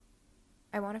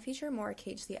I want to feature more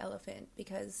Cage the Elephant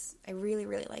because I really,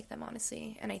 really like them,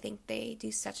 honestly. And I think they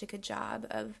do such a good job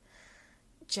of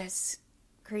just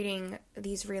creating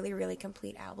these really, really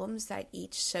complete albums that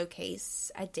each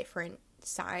showcase a different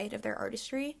side of their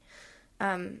artistry.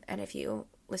 And if you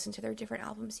listen to their different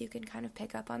albums, you can kind of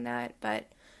pick up on that.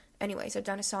 But anyways, I've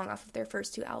done a song off of their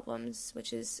first two albums,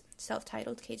 which is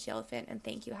self-titled Cage the Elephant and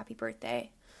Thank You, Happy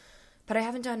Birthday. But I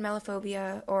haven't done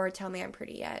Melophobia or Tell Me I'm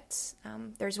Pretty yet.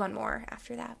 There's one more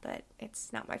after that, but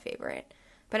it's not my favorite.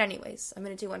 But anyways, I'm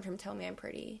going to do one from Tell Me I'm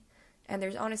Pretty. And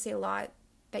there's honestly a lot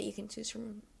that you can choose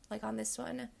from, like, on this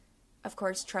one. Of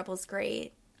course, Trouble's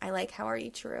great. I like How Are You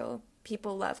True.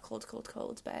 People love Cold, Cold,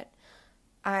 Cold, but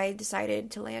I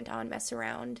decided to land on Mess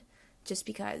Around just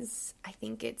because I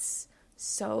think it's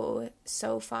so,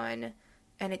 so fun,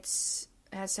 and it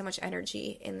has so much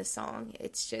energy in the song.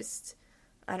 It's just,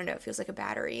 I don't know, it feels like a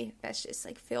battery that's just,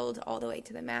 like, filled all the way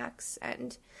to the max,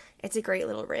 and it's a great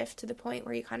little riff to the point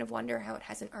where you kind of wonder how it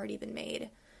hasn't already been made.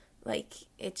 Like,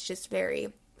 it's just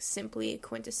very simply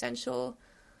quintessential,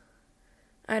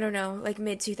 I don't know, like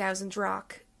mid-2000s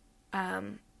rock,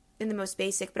 in the most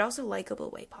basic but also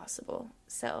likable way possible.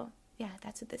 So, yeah,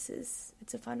 that's what this is.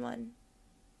 It's a fun one.